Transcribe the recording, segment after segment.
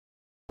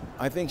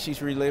I think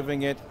she's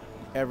reliving it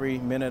every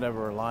minute of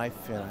her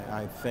life, and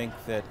I think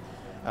that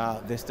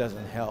this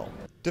doesn't help.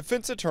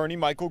 Defense attorney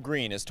Michael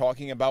Green is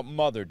talking about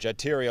mother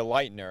Jiterria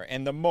Lightner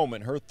and the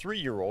moment her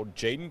 3-year-old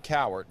Jaiden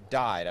Cowart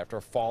died after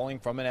falling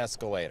from an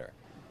escalator.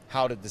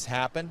 How did this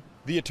happen?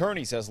 The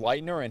attorney says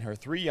Lightner and her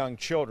 3 young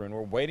children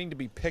were waiting to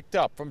be picked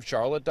up from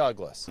Charlotte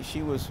Douglas.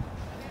 She was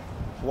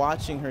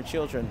watching her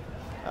children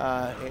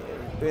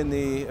in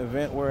the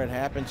event where it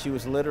happened. She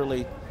was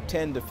literally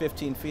 10 to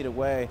 15 feet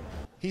away.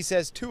 He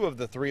says 2 of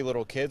the 3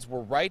 little kids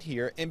were right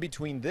here in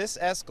between this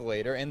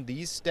escalator and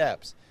these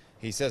steps.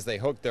 He says they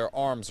hooked their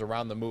arms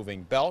around the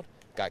moving belt,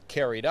 got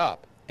carried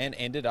up, and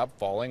ended up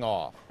falling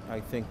off. I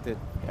think that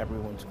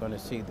everyone's going to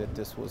see that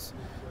this was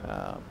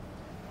an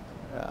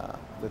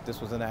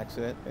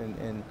accident,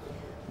 and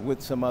with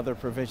some other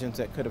provisions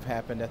that could have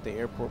happened at the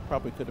airport,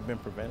 probably could have been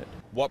prevented.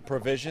 What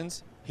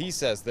provisions? He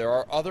says there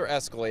are other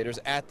escalators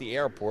at the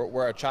airport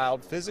where a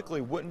child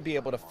physically wouldn't be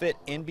able to fit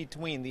in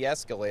between the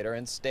escalator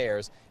and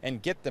stairs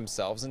and get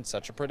themselves in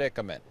such a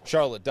predicament.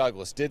 Charlotte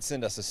Douglas did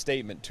send us a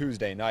statement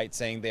Tuesday night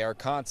saying they are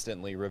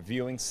constantly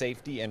reviewing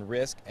safety and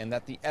risk, and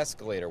that the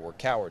escalator where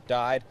Cowart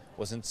died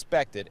was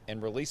inspected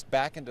and released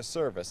back into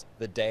service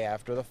the day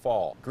after the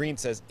fall. Green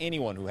says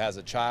anyone who has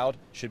a child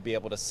should be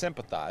able to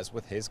sympathize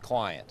with his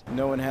client.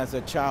 No one has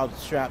a child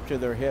strapped to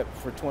their hip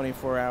for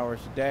 24 hours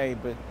a day,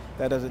 but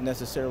that doesn't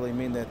necessarily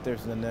mean that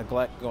there's a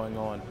neglect going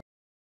on.